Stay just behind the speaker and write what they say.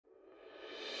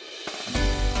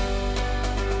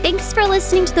Thanks for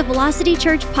listening to the Velocity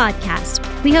Church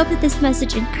podcast. We hope that this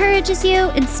message encourages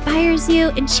you, inspires you,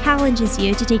 and challenges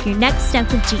you to take your next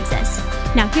step with Jesus.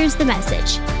 Now here's the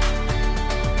message.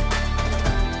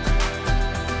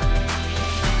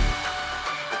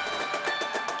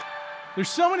 There's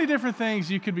so many different things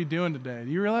you could be doing today.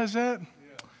 Do you realize that? Yeah.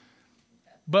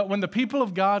 But when the people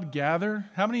of God gather,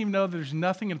 how many of you know there's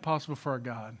nothing impossible for our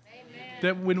God?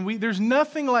 Amen. That there's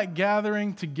nothing like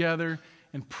gathering together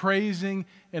and praising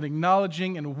and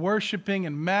acknowledging and worshiping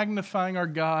and magnifying our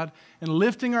God and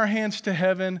lifting our hands to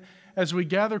heaven as we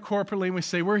gather corporately and we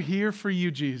say, we're here for you,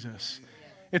 Jesus.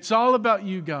 It's all about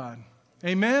you, God.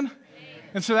 Amen?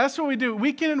 And so that's what we do.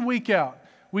 Week in and week out,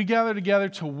 we gather together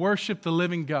to worship the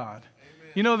living God.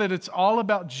 You know that it's all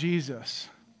about Jesus.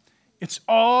 It's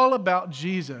all about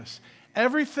Jesus.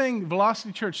 Everything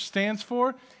Velocity Church stands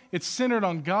for, it's centered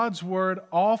on God's Word,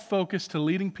 all focused to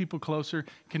leading people closer,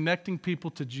 connecting people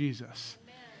to Jesus.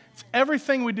 Amen. It's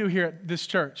everything we do here at this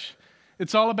church.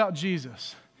 It's all about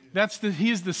Jesus. He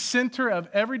is the center of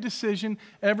every decision,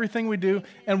 everything we do,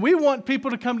 and we want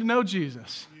people to come to know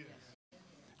Jesus.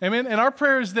 Amen. And our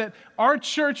prayer is that our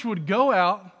church would go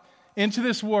out into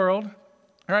this world.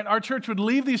 All right, our church would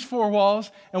leave these four walls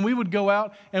and we would go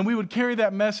out and we would carry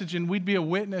that message and we'd be a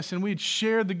witness and we'd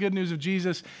share the good news of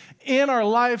Jesus in our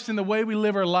lives and the way we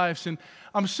live our lives. And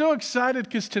I'm so excited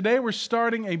because today we're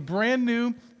starting a brand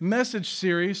new message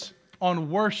series on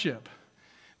worship.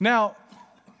 Now,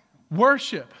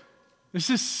 worship. This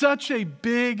is such a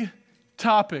big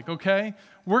topic, okay?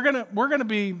 We're gonna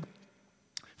be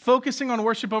focusing on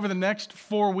worship over the next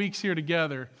 4 weeks here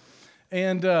together.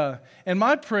 And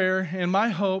my prayer and my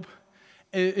hope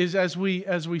is as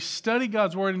we study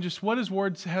God's Word and just what His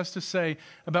Word has to say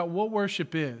about what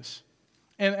worship is,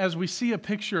 and as we see a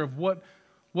picture of what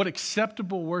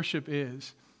acceptable worship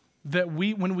is, that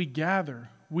when we gather,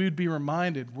 we would be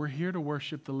reminded we're here to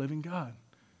worship the living God.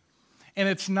 And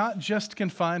it's not just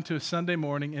confined to a Sunday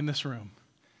morning in this room,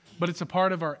 but it's a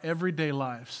part of our everyday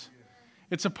lives.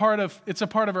 It's a part of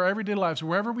our everyday lives,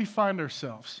 wherever we find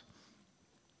ourselves.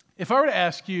 If I were to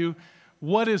ask you,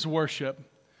 what is worship?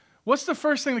 What's the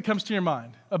first thing that comes to your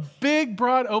mind? A big,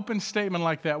 broad, open statement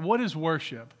like that. What is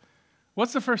worship?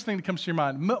 What's the first thing that comes to your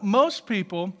mind? Most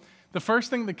people, the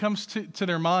first thing that comes to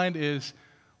their mind is,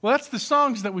 well, that's the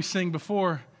songs that we sing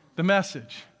before the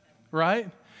message,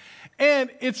 right? And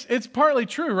it's partly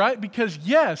true, right? Because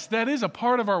yes, that is a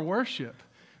part of our worship.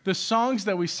 The songs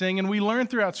that we sing, and we learn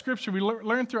throughout Scripture, we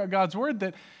learn throughout God's Word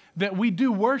that we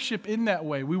do worship in that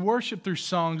way. We worship through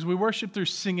songs. We worship through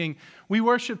singing. We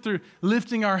worship through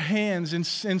lifting our hands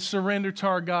and surrender to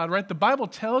our God, right? The Bible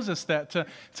tells us that,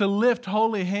 to lift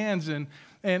holy hands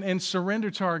and surrender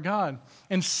to our God.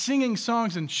 And singing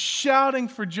songs and shouting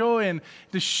for joy and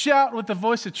to shout with the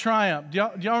voice of triumph. Do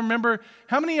y'all remember,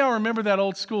 how many of y'all remember that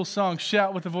old school song,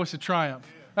 Shout with the Voice of Triumph?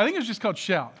 I think it was just called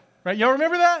Shout, right? Y'all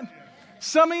remember that?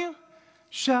 Some of you?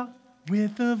 Shout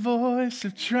with the voice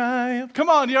of triumph. Come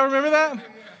on, do y'all remember that?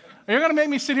 Are you going to make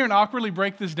me sit here and awkwardly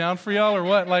break this down for y'all or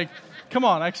what? Like, come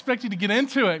on, I expect you to get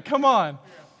into it. Come on.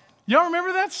 Y'all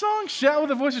remember that song? Shout with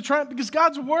the voice of triumph? Because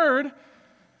God's Word,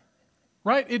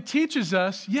 right, it teaches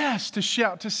us, yes, to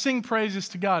shout, to sing praises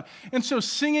to God. And so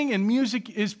singing and music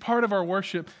is part of our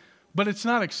worship, but it's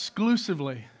not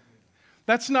exclusively.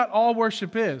 That's not all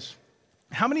worship is.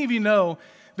 How many of you know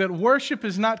that worship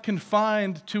is not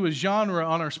confined to a genre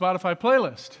on our Spotify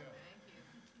playlist?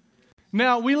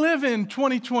 Now, we live in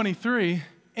 2023,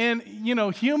 and,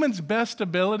 humans' best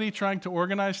ability trying to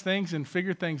organize things and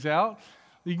figure things out,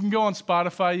 you can go on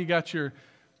Spotify, you got your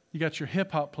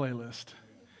hip-hop playlist.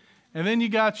 And then you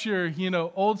got your,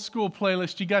 old school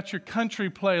playlist, you got your country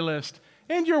playlist,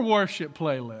 and your worship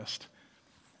playlist,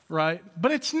 right?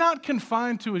 But it's not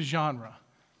confined to a genre.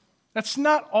 That's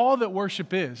not all that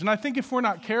worship is. And I think if we're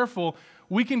not careful,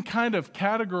 we can kind of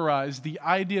categorize the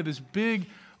idea, this big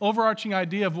overarching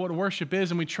idea of what worship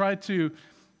is, and we try to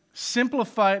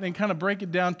simplify it and kind of break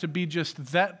it down to be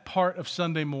just that part of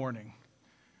Sunday morning.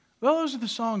 Well, those are the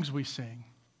songs we sing.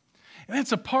 And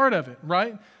it's a part of it,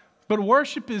 right? But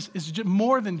worship is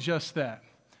more than just that.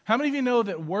 How many of you know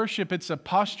that worship, it's a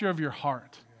posture of your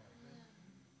heart?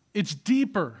 It's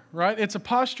deeper, right? It's a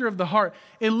posture of the heart.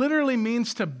 It literally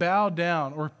means to bow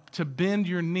down or to bend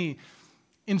your knee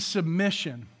in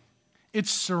submission. It's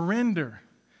surrender.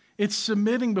 It's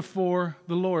submitting before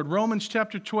the Lord. Romans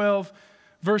chapter 12,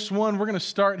 verse 1, we're going to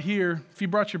start here. If you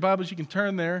brought your Bibles, you can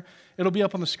turn there. It'll be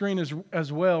up on the screen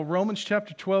as well. Romans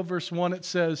chapter 12, verse 1, it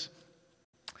says,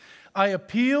 I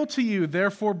appeal to you,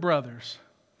 therefore, brothers,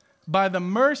 by the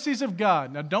mercies of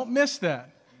God. Now, don't miss that.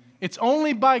 It's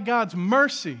only by God's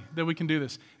mercy that we can do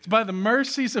this. It's by the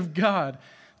mercies of God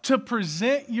to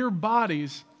present your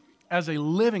bodies as a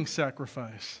living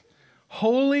sacrifice,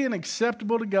 holy and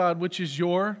acceptable to God, which is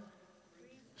your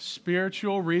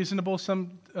spiritual, reasonable,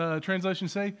 some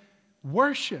translations say,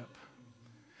 worship.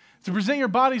 To present your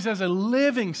bodies as a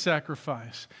living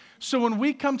sacrifice. So when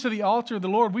we come to the altar of the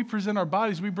Lord, we present our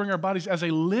bodies, we bring our bodies as a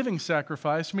living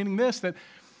sacrifice, meaning this, that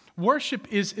worship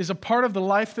is a part of the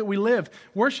life that we live.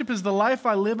 Worship is the life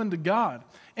I live unto God.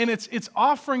 And it's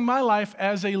offering my life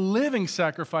as a living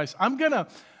sacrifice. I'm gonna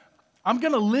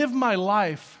live my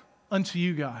life unto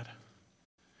you, God.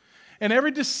 And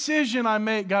every decision I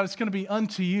make, God, it's going to be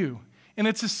unto you. And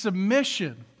it's a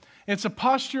submission. It's a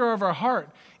posture of our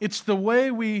heart. It's the way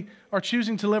we are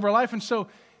choosing to live our life. And so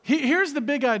here's the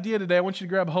big idea today. I want you to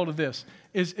grab a hold of this.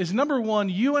 Is number one,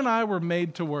 you and I were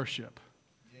made to worship.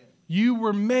 You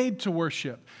were made to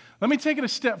worship. Let me take it a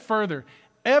step further.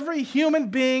 Every human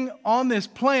being on this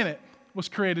planet was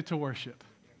created to worship.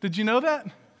 Did you know that?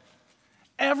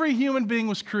 Every human being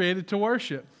was created to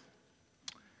worship.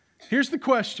 Here's the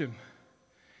question.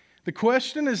 The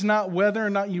question is not whether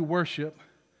or not you worship.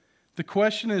 The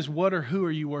question is what or who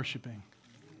are you worshiping?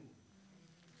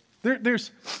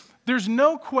 There's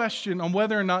no question on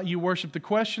whether or not you worship. The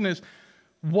question is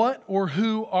what or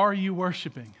who are you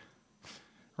worshiping?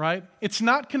 Right? It's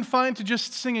not confined to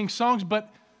just singing songs,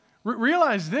 but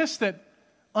realize this, that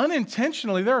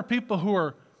unintentionally there are people who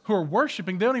are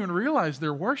worshiping. They don't even realize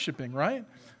they're worshiping, right?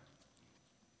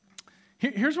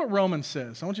 Here's what Romans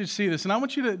says. I want you to see this, and I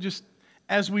want you to just,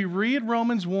 as we read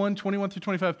Romans 1, 21 through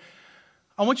 25,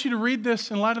 I want you to read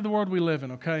this in light of the world we live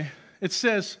in, okay? It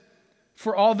says,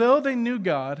 "For although they knew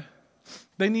God,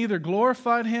 they neither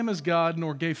glorified him as God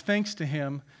nor gave thanks to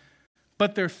him,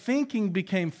 but their thinking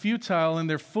became futile and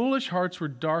their foolish hearts were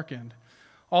darkened.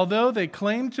 Although they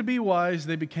claimed to be wise,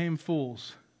 they became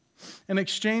fools and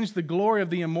exchanged the glory of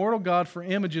the immortal God for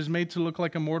images made to look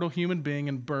like a mortal human being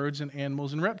and birds and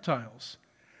animals and reptiles.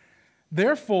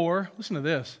 Therefore," listen to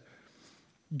this,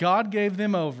 "God gave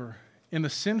them over in the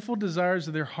sinful desires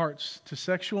of their hearts to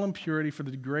sexual impurity for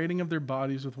the degrading of their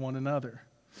bodies with one another."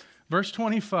 Verse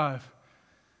 25,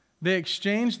 "They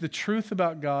exchanged the truth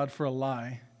about God for a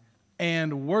lie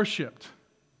and worshipped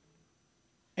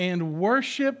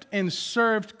and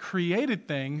served created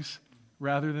things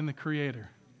rather than the Creator,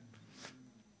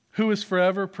 who is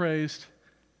forever praised.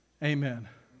 Amen."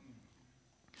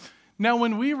 Now,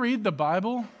 when we read the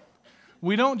Bible,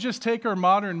 we don't just take our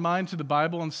modern mind to the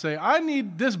Bible and say, I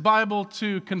need this Bible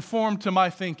to conform to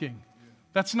my thinking.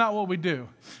 That's not what we do.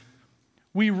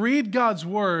 We read God's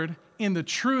Word in the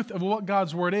truth of what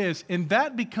God's Word is, and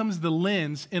that becomes the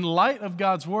lens. In light of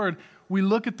God's Word, we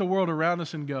look at the world around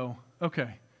us and go,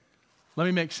 okay, let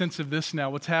me make sense of this now.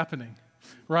 What's happening?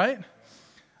 Right?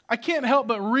 I can't help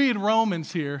but read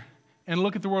Romans here and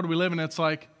look at the world we live in. It's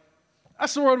like,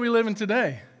 that's the world we live in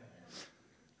today.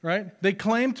 Right? They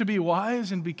claimed to be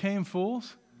wise and became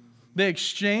fools. They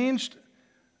exchanged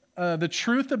the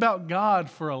truth about God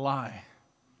for a lie.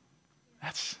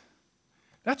 That's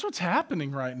what's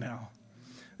happening right now.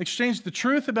 They exchanged the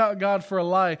truth about God for a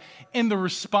lie. And the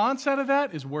response out of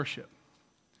that is worship.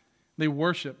 They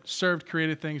worshiped, served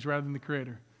created things rather than the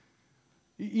Creator.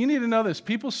 You need to know this.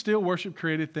 People still worship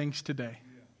created things today.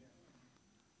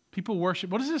 People worship.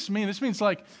 What does this mean? This means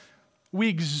like we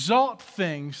exalt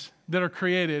things that are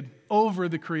created over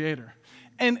the Creator.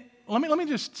 And let me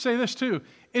just say this too.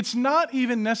 It's not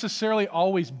even necessarily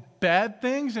always bad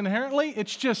things inherently.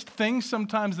 It's just things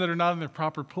sometimes that are not in their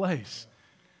proper place.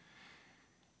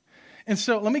 And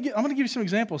so I'm going to give you some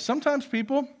examples. Sometimes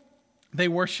people, they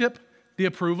worship the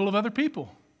approval of other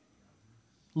people.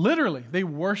 Literally, they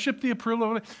worship the approval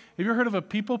of other people. Have you ever heard of a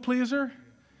people pleaser?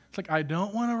 It's like, I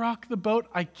don't want to rock the boat.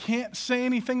 I can't say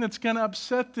anything that's going to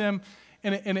upset them.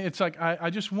 And it's like, I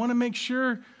just want to make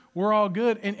sure we're all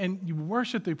good. And you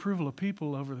worship the approval of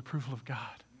people over the approval of God,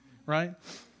 right?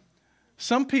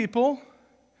 Some people,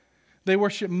 they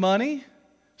worship money.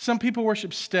 Some people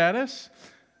worship status.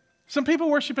 Some people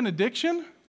worship an addiction.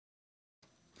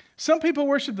 Some people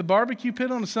worship the barbecue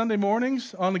pit on the Sunday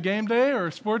mornings on the game day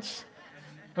or sports.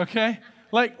 Okay?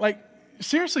 Like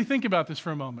seriously think about this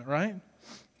for a moment, right?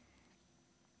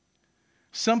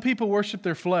 Some people worship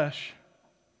their flesh.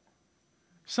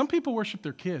 Some people worship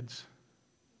their kids.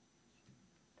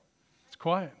 It's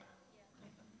quiet.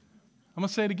 I'm going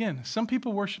to say it again. Some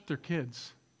people worship their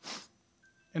kids.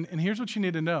 And here's what you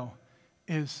need to know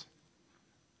is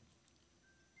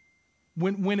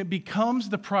when it becomes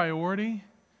the priority,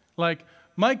 like,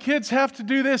 my kids have to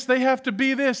do this, they have to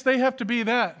be this, they have to be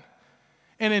that.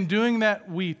 And in doing that,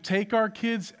 we take our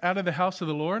kids out of the house of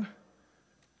the Lord,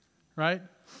 right?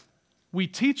 We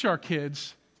teach our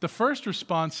kids, the first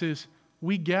response is,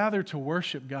 we gather to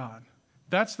worship God.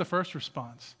 That's the first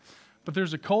response. But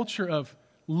there's a culture of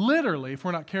literally, if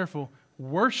we're not careful,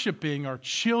 worshiping our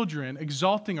children,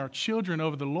 exalting our children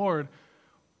over the Lord,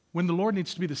 when the Lord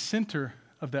needs to be the center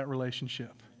of that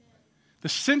relationship. The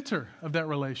center of that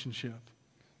relationship.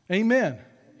 Amen.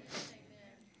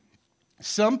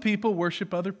 Some people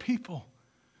worship other people.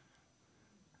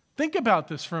 Think about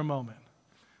this for a moment.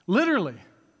 Literally.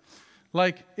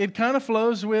 Like, it kind of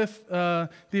flows with the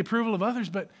approval of others,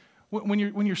 but when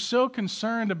you're so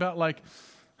concerned about, like,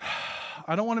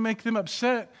 I don't want to make them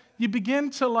upset, you begin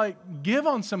to, like, give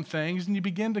on some things, and you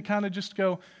begin to kind of just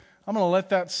go, I'm going to let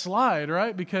that slide,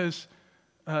 right? Because,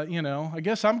 I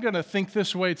guess I'm going to think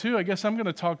this way too. I guess I'm going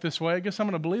to talk this way. I guess I'm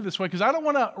going to believe this way because I don't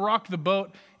want to rock the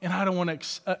boat and I don't want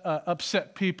to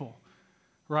upset people,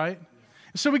 right?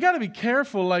 So we got to be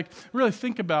careful, like, really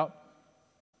think about,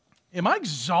 am I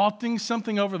exalting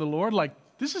something over the Lord? Like,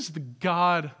 this is the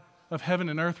God of heaven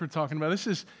and earth we're talking about. This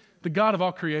is the God of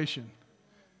all creation.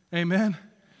 Amen?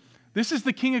 This is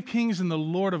the King of kings and the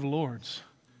Lord of lords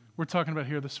we're talking about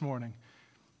here this morning.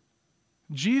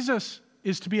 Jesus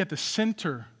is to be at the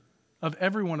center of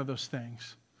every one of those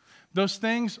things. Those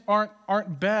things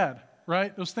aren't bad,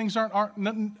 right? Those things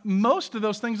most of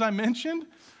those things I mentioned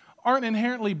aren't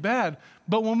inherently bad.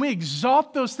 But when we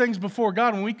exalt those things before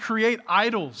God, when we create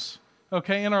idols,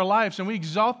 okay, in our lives, and we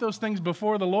exalt those things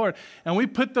before the Lord, and we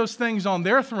put those things on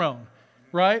their throne,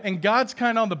 right? And God's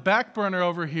kind of on the back burner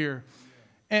over here.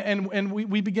 And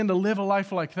we begin to live a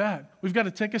life like that. We've got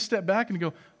to take a step back and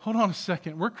go, hold on a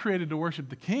second. We're created to worship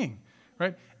the King,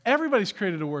 right? Everybody's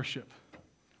created to worship.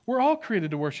 We're all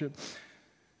created to worship.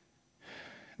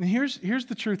 And here's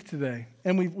the truth today.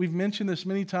 And we've mentioned this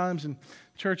many times in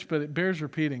church, but it bears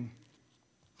repeating.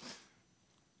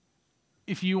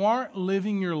 If you aren't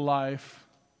living your life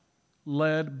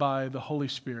led by the Holy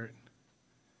Spirit,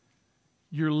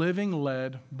 you're living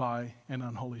led by an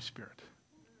unholy spirit.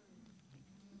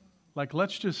 Like,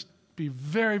 let's just be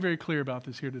very, very clear about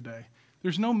this here today.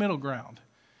 There's no middle ground.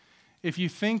 If you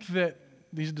think that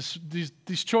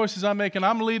these choices I'm making,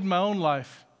 I'm leading my own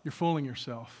life, you're fooling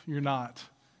yourself. You're not.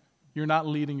 You're not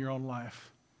leading your own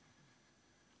life.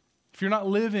 If you're not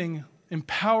living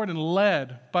empowered and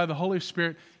led by the Holy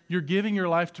Spirit, you're giving your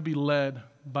life to be led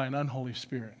by an unholy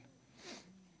spirit.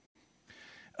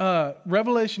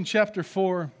 Revelation chapter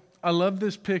 4, I love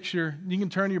this picture. You can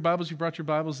turn to your Bibles. You brought your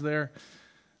Bibles there.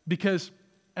 Because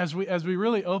as we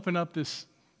really open up this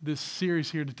series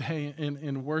here today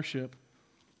in worship,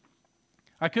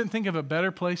 I couldn't think of a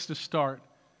better place to start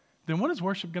than what is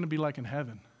worship going to be like in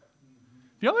heaven?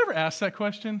 Have y'all ever asked that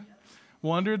question?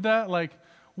 Wondered that? Like,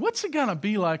 what's it going to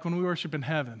be like when we worship in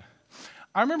heaven?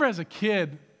 I remember as a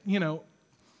kid,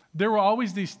 there were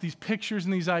always these pictures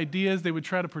and these ideas they would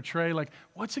try to portray, like,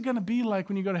 what's it going to be like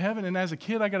when you go to heaven? And as a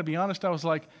kid, I got to be honest, I was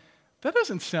like, that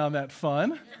doesn't sound that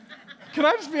fun. Can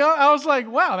I just be honest? I was like,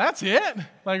 wow, that's it?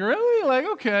 Like, really? Like,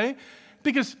 okay.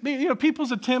 Because,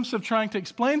 people's attempts of trying to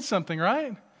explain something,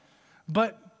 right?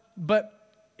 But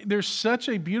there's such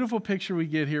a beautiful picture we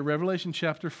get here, Revelation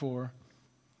chapter 4,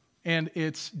 and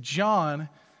it's John.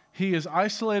 He is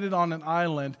isolated on an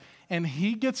island, and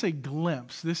he gets a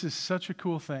glimpse. This is such a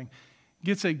cool thing.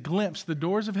 Gets a glimpse. The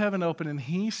doors of heaven open, and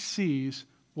he sees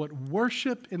what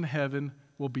worship in heaven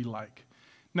will be like.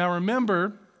 Now,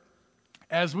 remember,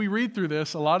 as we read through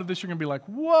this, a lot of this you're going to be like,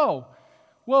 whoa,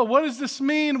 what does this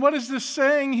mean? What is this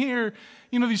saying here?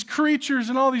 These creatures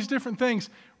and all these different things.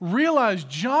 Realize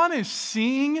John is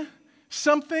seeing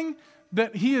something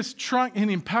that he is trying,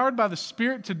 and empowered by the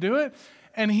Spirit to do it,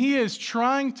 and he is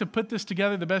trying to put this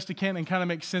together the best he can and kind of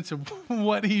make sense of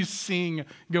what he's seeing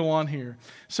go on here.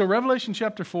 So Revelation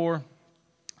chapter 4,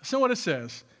 so what it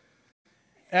says.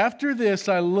 After this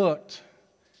I looked,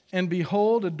 and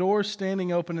behold, a door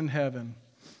standing open in heaven.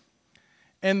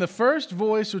 And the first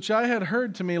voice which I had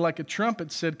heard to me like a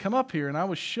trumpet said, come up here, and I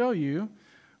will show you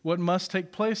what must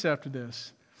take place after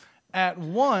this. At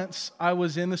once I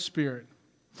was in the Spirit,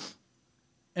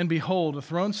 and behold, a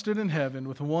throne stood in heaven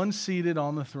with one seated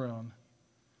on the throne.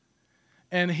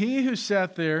 And he who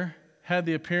sat there had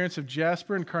the appearance of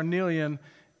jasper and carnelian,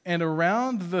 and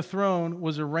around the throne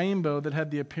was a rainbow that had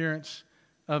the appearance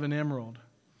of an emerald.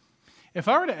 If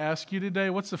I were to ask you today,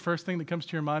 what's the first thing that comes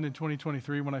to your mind in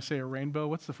 2023 when I say a rainbow?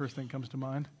 What's the first thing that comes to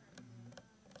mind?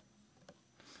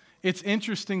 It's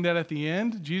interesting that at the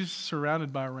end, Jesus is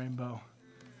surrounded by a rainbow.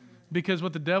 Because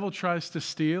what the devil tries to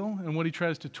steal and what he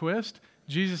tries to twist,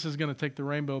 Jesus is going to take the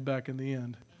rainbow back in the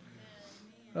end.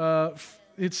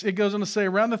 It goes on to say,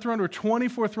 around the throne were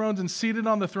 24 thrones, and seated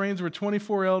on the thrones were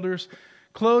 24 elders,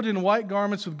 clothed in white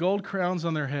garments with gold crowns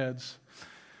on their heads.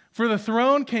 For the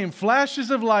throne came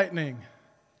flashes of lightning,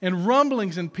 and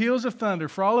rumblings and peals of thunder.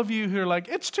 For all of you who are like,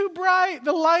 it's too bright,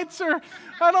 the lights are,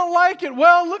 I don't like it.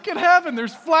 Well, look at heaven,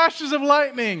 there's flashes of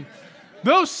lightning.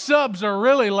 Those subs are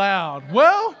really loud.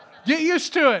 Well, get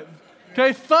used to it.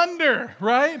 Okay, thunder,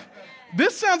 right?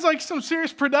 This sounds like some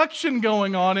serious production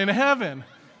going on in heaven.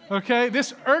 Okay,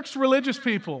 this irks religious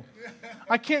people.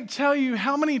 I can't tell you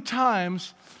how many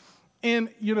times in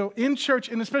church,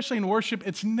 and especially in worship,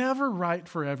 it's never right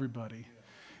for everybody.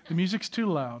 The music's too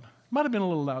loud. Might have been a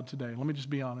little loud today, let me just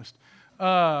be honest.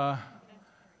 Or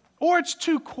it's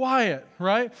too quiet,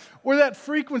 right? Or that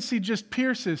frequency just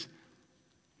pierces.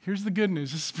 Here's the good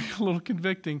news. This will be a little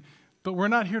convicting, but we're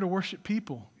not here to worship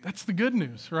people. That's the good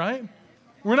news, right?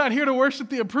 We're not here to worship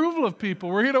the approval of people.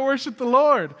 We're here to worship the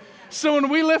Lord. So when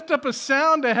we lift up a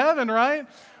sound to heaven, right,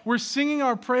 we're singing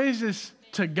our praises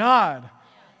to God,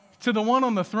 to the one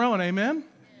on the throne. Amen?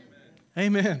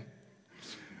 Amen.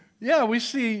 Yeah, we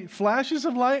see flashes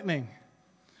of lightning,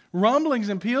 rumblings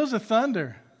and peals of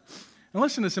thunder. And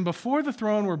listen to this. And before the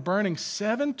throne were burning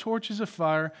 7 torches of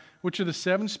fire, which are the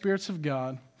 7 spirits of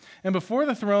God. And before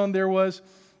the throne there was,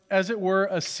 as it were,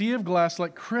 a sea of glass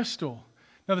like crystal.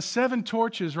 Now the 7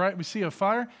 torches, right, we see a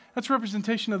fire. That's a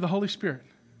representation of the Holy Spirit.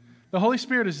 The Holy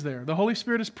Spirit is there. The Holy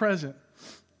Spirit is present.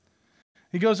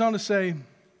 He goes on to say,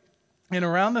 and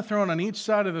around the throne, on each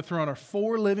side of the throne, are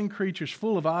 4 living creatures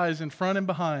full of eyes in front and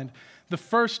behind. The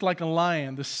first like a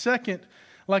lion, the second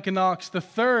like an ox, the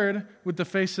third with the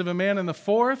face of a man, and the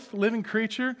 4th living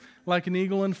creature like an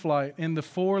eagle in flight. And the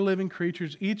 4 living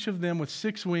creatures, each of them with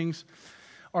 6 wings,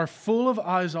 are full of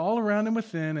eyes all around and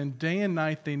within, and day and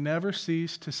night they never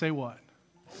cease to say what?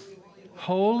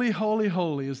 Holy, holy,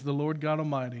 holy is the Lord God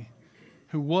Almighty,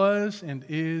 who was and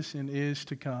is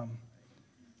to come.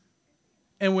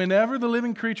 And whenever the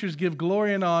living creatures give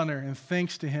glory and honor and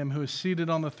thanks to him who is seated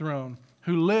on the throne,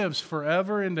 who lives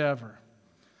forever and ever,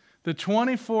 the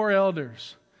 24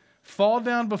 elders fall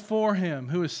down before him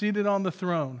who is seated on the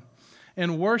throne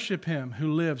and worship him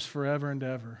who lives forever and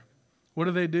ever.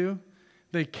 What do?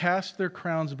 They cast their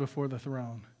crowns before the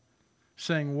throne,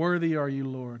 saying, worthy are you,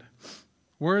 Lord.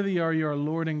 Worthy are you, our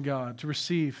Lord and God, to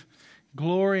receive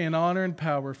glory and honor and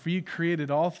power, for you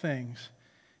created all things,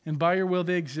 and by your will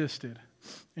they existed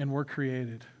and were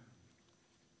created.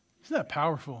 Isn't that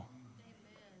powerful?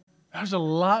 There's a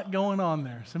lot going on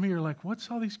there. Some of you are like,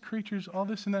 what's all these creatures, all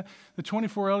this and that? The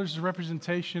 24 elders is a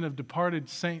representation of departed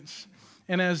saints.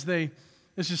 And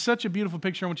this is such a beautiful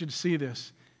picture, I want you to see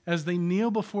this. As they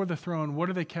kneel before the throne, what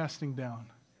are they casting down?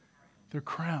 Their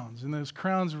crowns. And those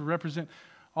crowns represent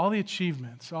all the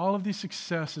achievements, all of the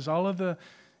successes, all of the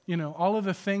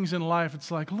things in life.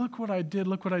 It's like, look what I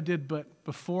did. But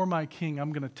before my king,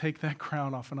 I'm going to take that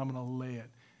crown off and I'm going to lay it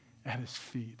at his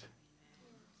feet.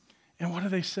 And what do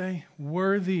they say?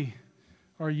 Worthy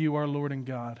are you, our Lord and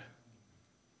God.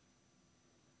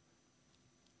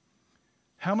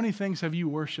 How many things have you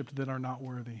worshiped that are not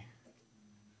worthy?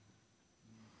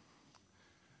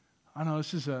 I know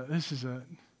this is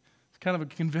it's kind of a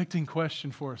convicting question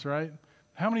for us, right?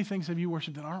 How many things have you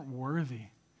worshiped that aren't worthy?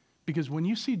 Because when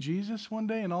you see Jesus one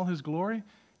day in all his glory,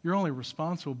 your only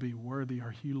response will be, worthy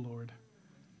are you, Lord.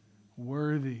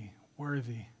 Worthy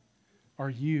are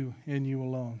you and you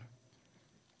alone.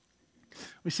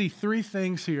 We see 3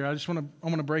 things here. I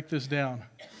want to break this down.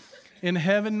 In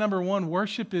heaven, number 1,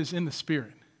 worship is in the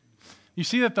Spirit. You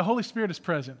see that the Holy Spirit is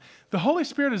present. The Holy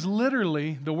Spirit is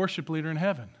literally the worship leader in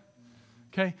heaven.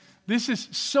 Okay? This is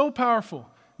so powerful.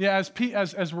 Yeah,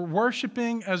 as we're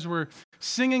worshiping, as we're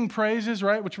singing praises,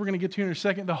 right, which we're going to get to in a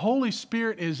second, the Holy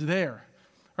Spirit is there.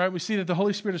 Right? We see that the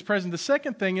Holy Spirit is present. The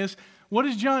second thing is, what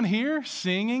does John hear?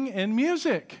 Singing and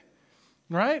music.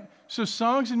 Right? So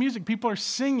songs and music, people are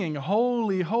singing,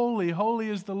 holy, holy, holy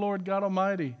is the Lord God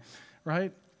Almighty.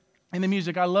 Right? And the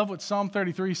music, I love what Psalm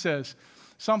 33 says.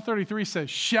 Psalm 33 says,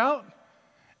 shout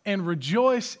and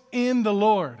rejoice in the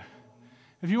Lord.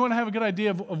 If you want to have a good idea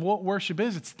of what worship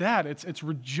is, it's that. It's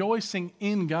rejoicing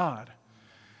in God.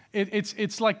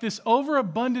 It's like this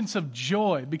overabundance of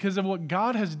joy because of what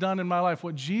God has done in my life,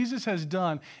 what Jesus has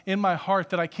done in my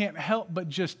heart, that I can't help but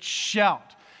just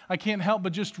shout. I can't help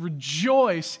but just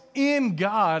rejoice in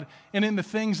God and in the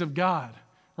things of God,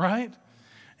 right?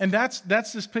 And that's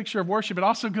this picture of worship. It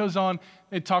also goes on,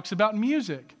 it talks about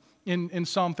music in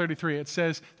Psalm 33. It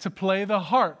says to play the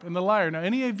harp and the lyre. Now,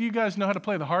 any of you guys know how to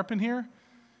play the harp in here?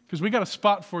 Because we got a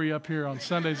spot for you up here on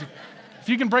Sundays. If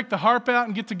you can break the harp out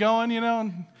and get to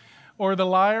going, or the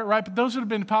lyre, right? But those would have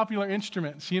been popular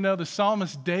instruments. The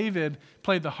psalmist David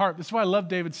played the harp. That's why I love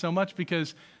David so much,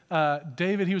 because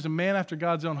David, he was a man after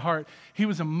God's own heart. He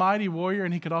was a mighty warrior,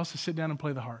 and he could also sit down and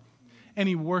play the harp. And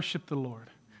he worshiped the Lord,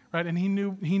 right? And he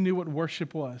knew what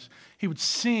worship was. He would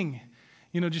sing,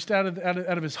 just out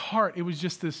of his heart. It was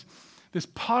just this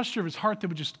posture of his heart that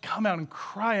would just come out and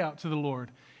cry out to the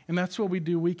Lord. And that's what we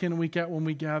do week in and week out when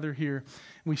we gather here.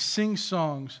 We sing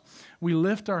songs. We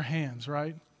lift our hands,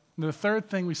 right? And the third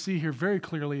thing we see here very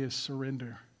clearly is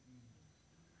surrender.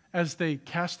 As they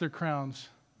cast their crowns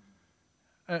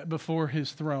before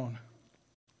his throne,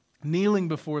 kneeling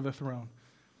before the throne.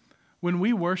 When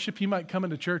we worship, you might come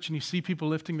into church and you see people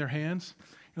lifting their hands.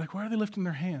 You're like, why are they lifting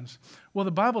their hands? Well,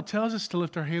 the Bible tells us to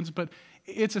lift our hands, but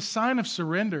it's a sign of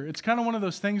surrender. It's kind of one of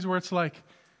those things where it's like,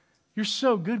 you're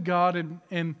so good, God,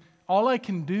 and all I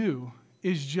can do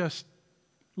is just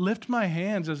lift my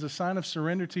hands as a sign of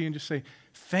surrender to you and just say,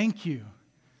 thank you.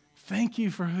 Thank you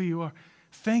for who you are.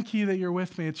 Thank you that you're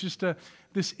with me. It's just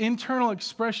this internal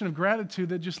expression of gratitude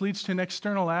that just leads to an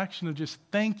external action of just,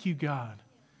 thank you, God.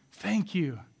 Thank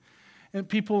you. And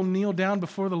people kneel down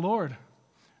before the Lord,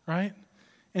 right?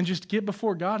 And just get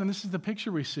before God, and this is the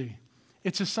picture we see.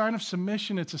 It's a sign of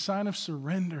submission. It's a sign of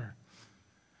surrender.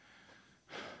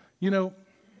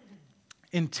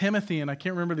 In Timothy, and I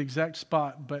can't remember the exact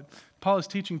spot, but Paul is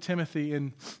teaching Timothy,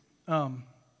 and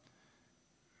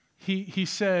he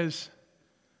says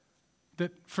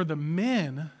that for the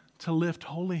men to lift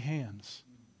holy hands.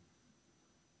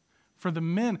 For the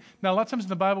men. Now, a lot of times in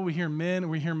the Bible, we hear men,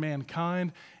 and we hear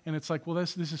mankind, and it's like, well,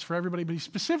 this is for everybody. But he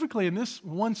specifically, in this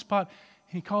one spot,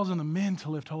 he calls on the men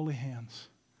to lift holy hands.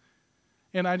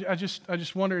 And I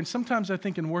just wonder, and sometimes I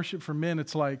think in worship for men,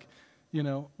 it's like,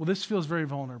 well, this feels very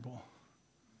vulnerable,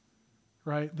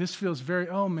 right? This feels very,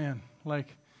 oh man,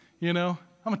 like, I'm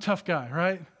a tough guy,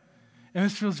 right? And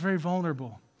this feels very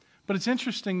vulnerable. But it's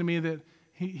interesting to me that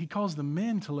he calls the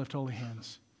men to lift holy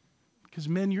hands. Because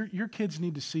men, your kids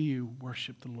need to see you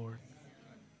worship the Lord.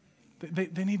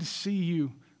 They need to see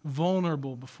you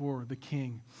vulnerable before the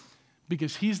King.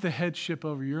 Because he's the headship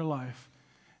over your life.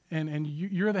 And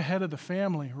you're the head of the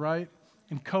family, right?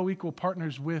 And co-equal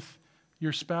partners with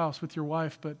your spouse, with your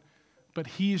wife. But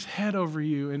he's head over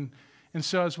you. And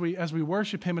so as we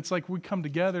worship him, it's like we come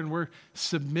together and we're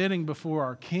submitting before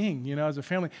our King, as a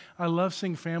family. I love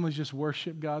seeing families just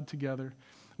worship God together.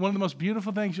 One of the most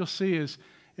beautiful things you'll see is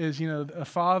a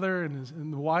father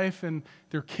and the wife and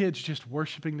their kids just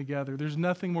worshiping together. There's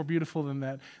nothing more beautiful than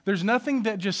that. There's nothing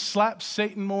that just slaps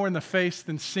Satan more in the face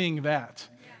than seeing that.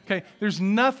 Okay? There's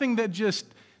nothing that just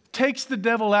takes the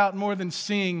devil out more than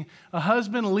seeing a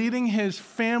husband leading his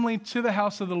family to the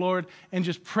house of the Lord and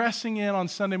just pressing in on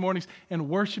Sunday mornings and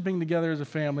worshiping together as a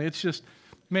family. It's just,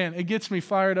 man, it gets me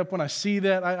fired up when I see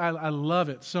that. I love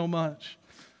it so much.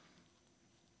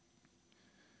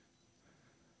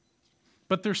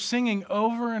 But they're singing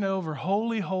over and over,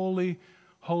 holy, holy,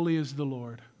 holy is the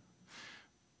Lord.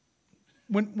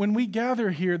 When we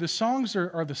gather here, the songs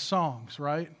are the songs,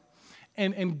 right?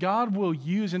 And God will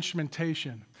use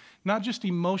instrumentation. Not just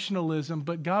emotionalism,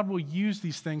 but God will use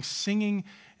these things, singing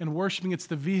and worshiping. It's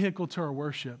the vehicle to our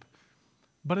worship.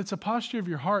 But it's a posture of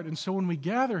your heart. And so when we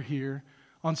gather here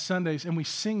on Sundays and we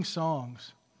sing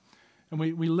songs and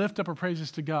we lift up our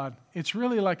praises to God, it's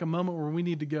really like a moment where we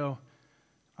need to go,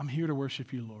 I'm here to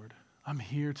worship you, Lord. I'm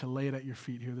here to lay it at your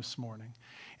feet here this morning.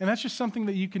 And that's just something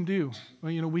that you can do,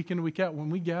 week in and week out.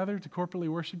 When we gather to corporately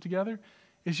worship together,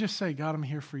 is just say, God, I'm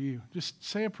here for you. Just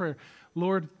say a prayer,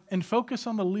 Lord, and focus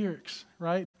on the lyrics,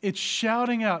 right? It's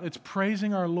shouting out, it's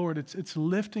praising our Lord, it's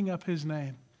lifting up his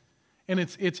name. And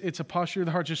it's a posture of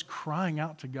the heart, just crying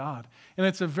out to God. And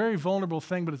it's a very vulnerable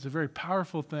thing, but it's a very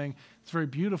powerful thing. It's a very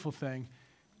beautiful thing.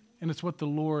 And it's what the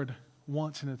Lord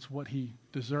wants, and it's what he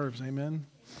deserves. Amen?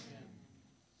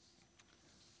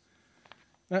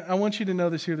 I want you to know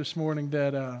this here this morning,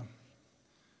 that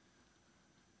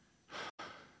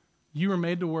you were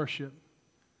made to worship.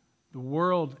 The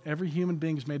world, every human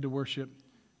being is made to worship.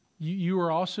 You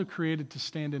are also created to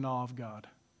stand in awe of God.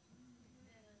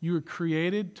 You were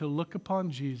created to look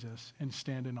upon Jesus and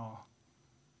stand in awe.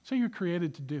 So you're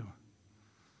created to do.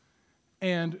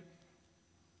 And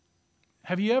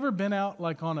have you ever been out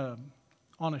like on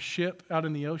a ship out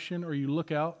in the ocean, or you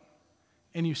look out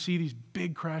and you see these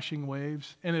big crashing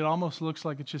waves and it almost looks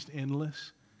like it's just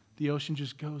endless? The ocean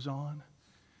just goes on.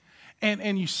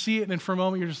 And you see it, and for a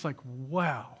moment you're just like,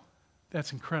 wow,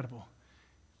 that's incredible.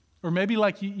 Or maybe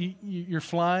like you're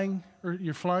flying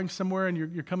somewhere and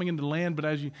you're coming into land, but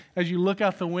as you look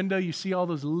out the window, you see all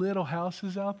those little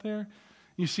houses out there.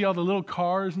 You see all the little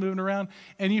cars moving around,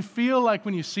 and you feel like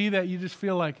when you see that, you just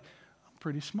feel like, I'm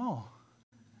pretty small,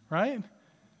 right?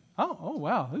 Oh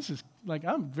wow, this is like,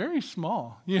 I'm very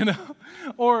small,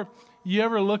 Or you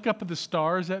ever look up at the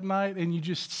stars at night and you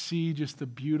just see just the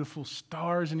beautiful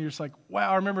stars, and you're just like,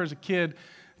 wow. I remember as a kid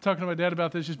talking to my dad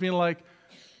about this, just being like,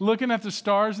 looking at the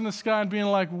stars in the sky and being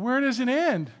like, where does it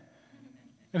end?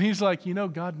 And he's like,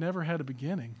 God never had a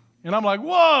beginning. And I'm like,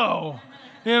 whoa!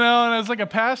 And as like a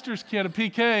pastor's kid, a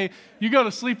PK, you go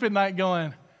to sleep at night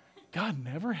going, God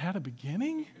never had a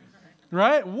beginning?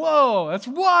 Right? Whoa, that's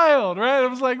wild, right? I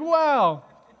was like, wow.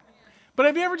 But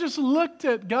have you ever just looked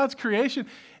at God's creation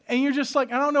and you're just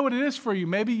like, I don't know what it is for you.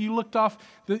 Maybe you looked off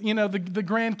the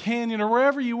Grand Canyon or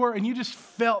wherever you were and you just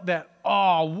felt that,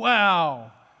 oh,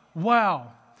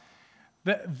 wow.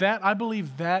 That I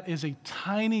believe that is a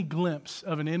tiny glimpse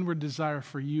of an inward desire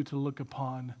for you to look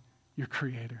upon your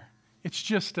Creator. It's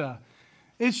just a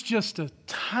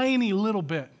tiny little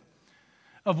bit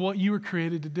of what you were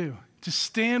created to do. To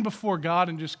stand before God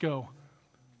and just go,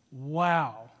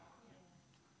 wow.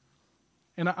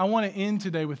 And I want to end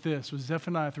today with this, with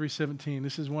Zephaniah 3:17.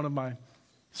 This is one of my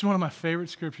favorite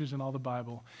scriptures in all the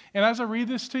Bible. And as I read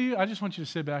this to you, I just want you to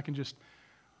sit back and just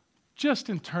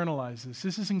internalize this.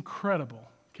 This is incredible.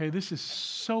 Okay, this is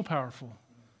so powerful.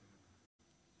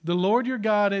 The Lord your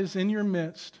God is in your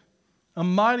midst, a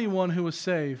mighty one who will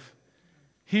save.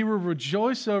 He will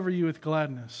rejoice over you with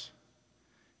gladness.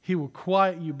 He will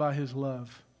quiet you by his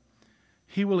love.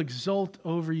 He will exult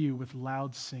over you with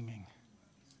loud singing.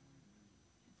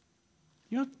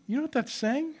 You know what that's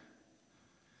saying?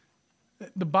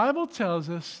 The Bible tells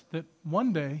us that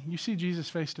one day you see Jesus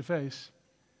face to face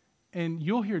and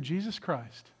you'll hear Jesus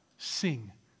Christ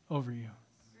sing over you.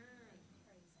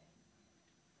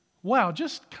 Wow,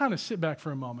 just kind of sit back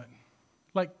for a moment.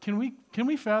 Like, can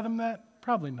we fathom that?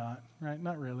 Probably not, right?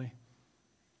 Not really.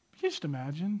 But just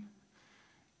imagine.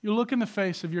 You'll look in the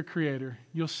face of your Creator.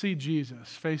 You'll see Jesus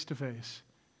face to face.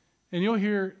 And you'll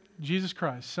hear Jesus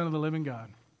Christ, Son of the living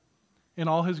God, in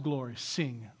all his glory,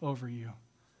 sing over you.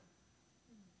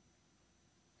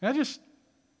 And that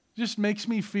just makes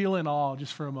me feel in awe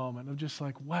just for a moment of just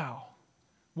like, wow,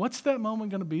 what's that moment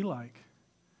going to be like?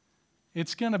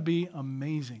 It's going to be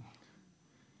amazing.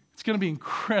 It's going to be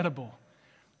incredible.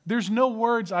 There's no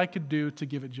words I could do to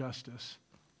give it justice.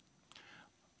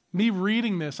 Me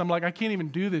reading this, I'm like, I can't even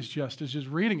do this justice just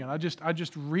reading it. I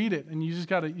just read it, and you just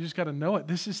gotta know it.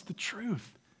 This is the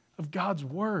truth of God's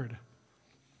word.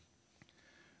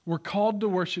 We're called to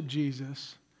worship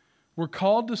Jesus. We're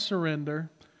called to surrender.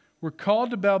 We're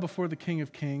called to bow before the King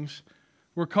of Kings.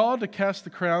 We're called to cast the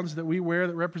crowns that we wear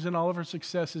that represent all of our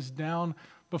successes down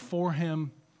before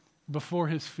him, before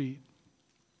his feet.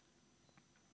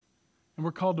 And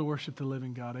we're called to worship the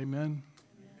living God. Amen?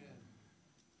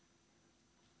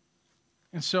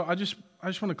 And so I just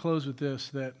want to close with this,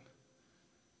 that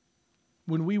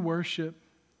when we worship,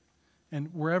 and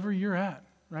wherever you're at,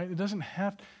 right? It doesn't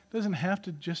have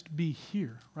to just be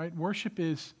here, right? Worship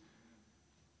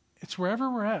it's wherever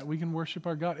we're at, we can worship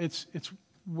our God. It's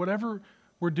whatever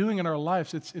we're doing in our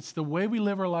lives. It's the way we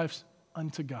live our lives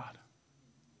unto God.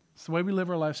 It's the way we live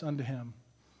our lives unto him.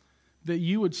 That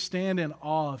you would stand in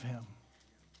awe of him.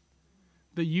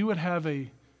 That you would have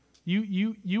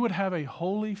you would have a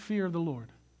holy fear of the Lord.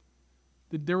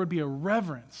 That there would be a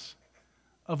reverence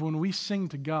of when we sing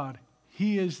to God,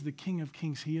 he is the King of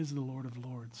Kings. He is the Lord of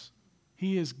Lords.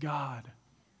 He is God.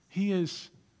 He is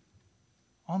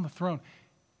on the throne.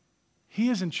 He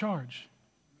is in charge.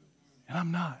 And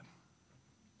I'm not.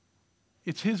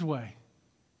 It's his way,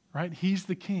 right? He's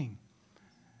the king.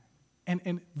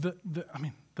 And the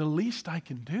least I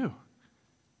can do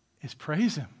is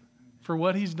praise him for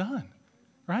what he's done,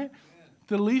 right?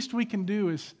 The least we can do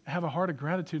is have a heart of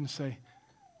gratitude and say,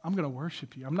 I'm going to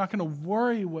worship you. I'm not going to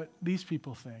worry what these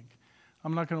people think.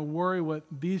 I'm not going to worry what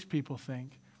these people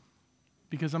think,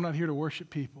 because I'm not here to worship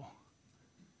people.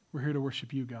 We're here to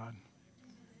worship you, God.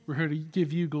 We're here to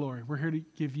give you glory. We're here to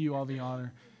give you all the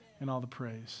honor and all the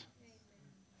praise.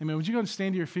 Amen. Would you go and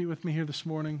stand to your feet with me here this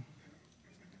morning?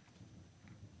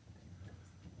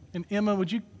 And Emma,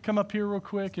 would you come up here real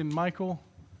quick? And Michael,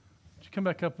 would you come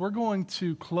back up? We're going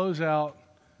to close out,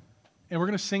 and we're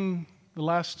going to sing the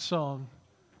last song,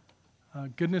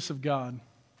 Goodness of God.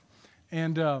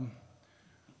 And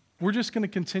we're just going to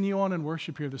continue on in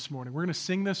worship here this morning. We're going to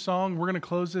sing this song. We're going to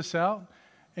close this out.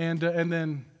 And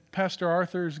then Pastor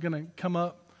Arthur is going to come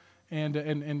up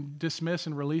and dismiss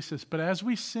and release this. But as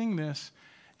we sing this,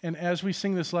 and as we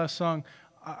sing this last song,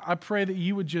 I pray that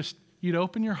you'd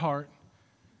open your heart.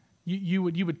 You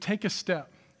would take a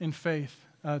step in faith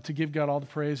to give God all the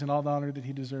praise and all the honor that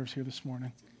he deserves here this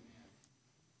morning.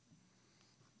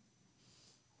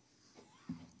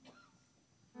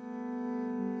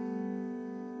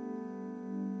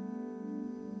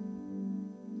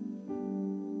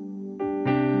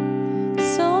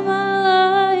 So my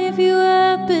life you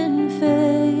have been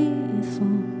faithful.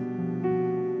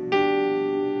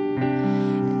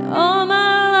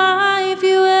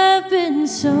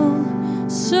 so,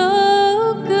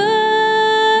 so good.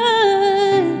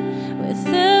 With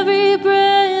every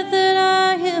breath that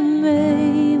I am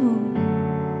able,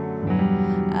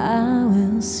 I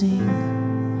will sing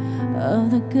of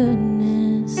the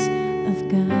goodness of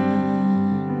God.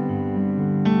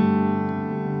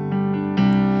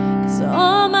 'Cause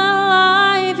all my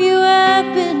life you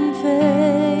have been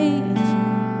faithful,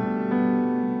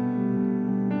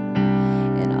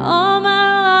 and all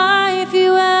my life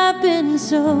you have been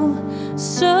so,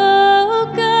 so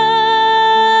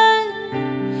good.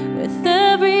 With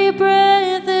every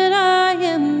breath that I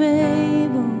am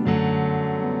able,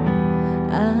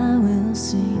 I will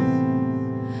sing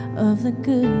of the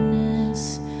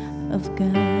goodness of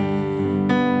God.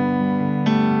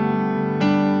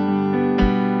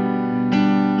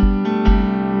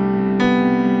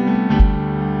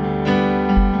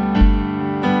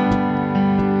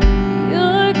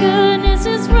 Your goodness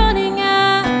is running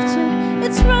after,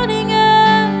 it's running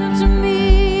after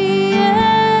me,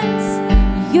 yes.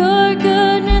 Your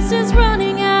goodness is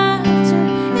running after,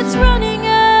 it's running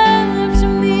after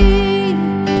me.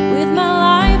 With my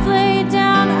life laid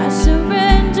down, I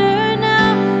surrender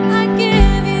now. I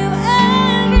give you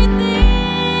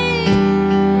everything.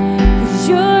 'Cause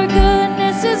your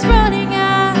goodness is running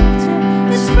after,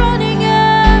 it's running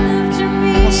after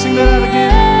me. Let's sing that out again.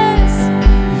 Yes.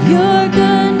 Your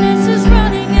goodness is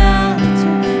running after,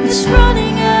 it's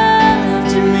running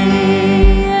after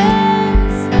me.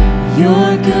 Yes.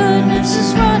 Your goodness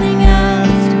is running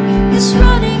after, it's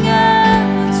running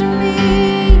after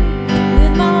me.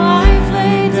 With my life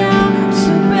laid down, I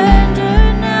surrender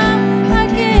now. I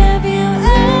give you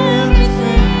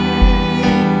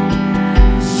everything.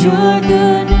 'Cause your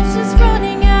goodness is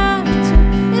running after,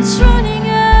 it's running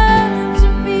after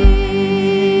me.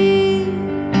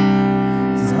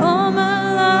 'Cause all my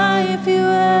life you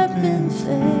have been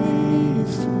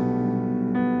faithful,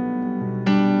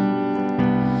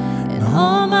 and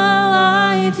all my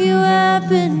life you have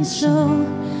been so,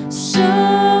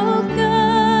 so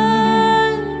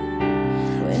good.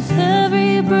 With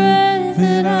every breath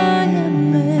that I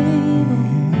am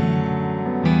able,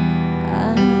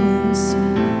 I will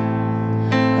sing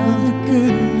of the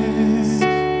goodness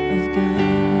of God.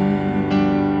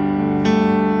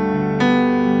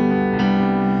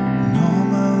 And all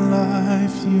my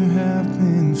life you have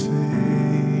been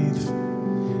faithful.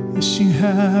 Yes, you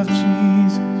have,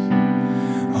 Jesus.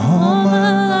 All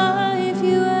my life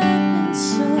you have been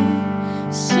so,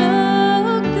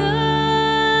 so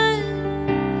good.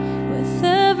 With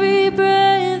every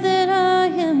breath that I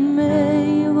am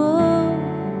able,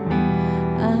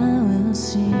 I will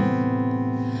sing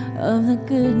of the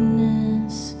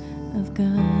goodness of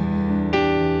God.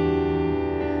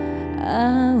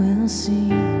 I will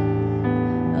sing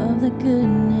of the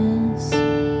goodness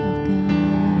of God.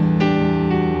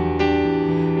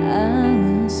 I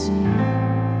will sing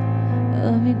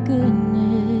of your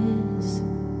goodness.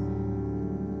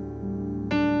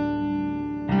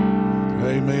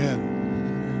 Amen.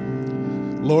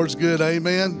 Lord's good,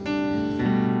 amen.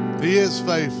 He is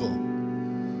faithful.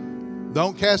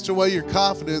 Don't cast away your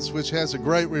confidence, which has a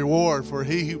great reward, for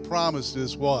he who promised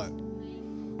is what?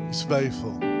 He's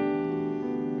faithful.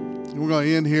 We're going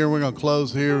to end here. We're going to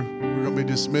close here. We're going to be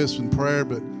dismissed in prayer.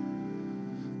 But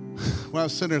when I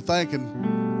was sitting there thinking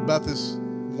about this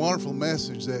wonderful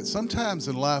message, that sometimes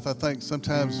in life, I think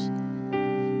sometimes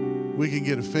we can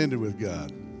get offended with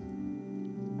God.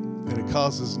 And it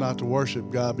causes us not to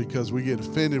worship God because we get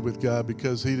offended with God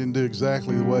because he didn't do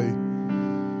exactly the way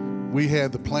we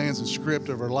had the plans and script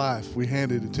of our life. We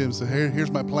handed it to him and said,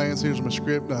 here's my plans, here's my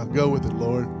script, now go with it,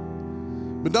 Lord.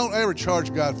 But don't ever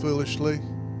charge God foolishly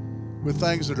with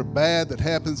things that are bad that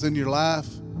happens in your life,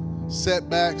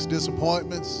 setbacks,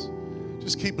 disappointments.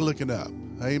 Just keep looking up.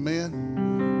 Amen.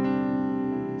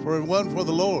 For if it wasn't for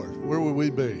the Lord, where would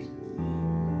we be?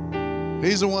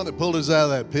 He's the one that pulled us out of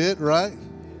that pit, right?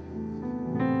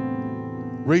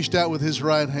 Reached out with his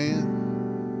right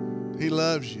hand. He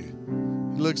loves you.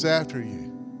 He looks after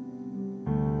you.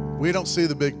 We don't see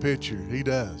the big picture. He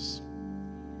does.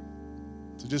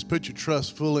 So just put your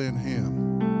trust fully in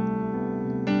him.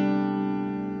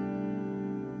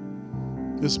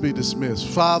 Let's be dismissed.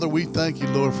 Father, we thank you,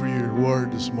 Lord, for your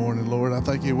word this morning, Lord. I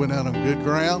thank you went out on good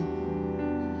ground.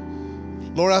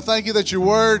 Lord, I thank you that your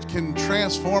word can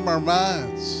transform our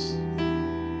minds,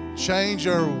 change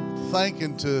our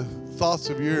thinking to thoughts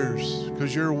of yours,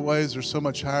 because your ways are so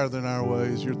much higher than our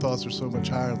ways. Your thoughts are so much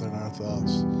higher than our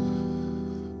thoughts.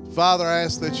 Father, I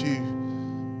ask that you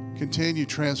continue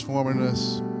transforming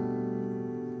us.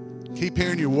 Keep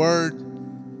hearing your word.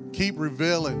 Keep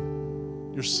revealing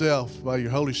yourself by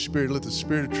your Holy Spirit. Let the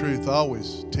Spirit of truth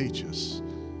always teach us.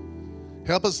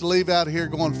 Help us to leave out here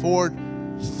going forward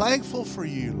thankful for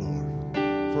you, Lord,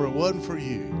 for it wasn't for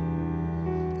you.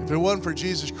 If it wasn't for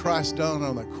Jesus Christ done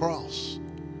on the cross,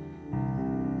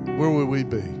 where would we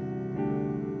be?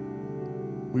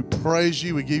 We praise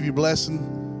you. We give you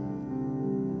blessing.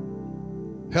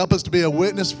 Help us to be a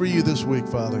witness for you this week,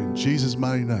 Father, in Jesus'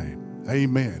 mighty name.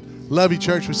 Amen. Love you,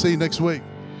 church. We'll see you next week.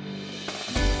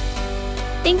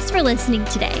 Thanks for listening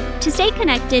today. To stay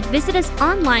connected, visit us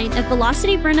online at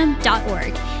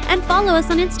velocitybrenham.org and follow us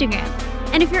on Instagram.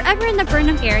 And if you're ever in the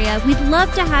Brenham area, we'd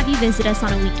love to have you visit us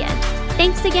on a weekend.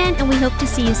 Thanks again, and we hope to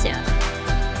see you soon.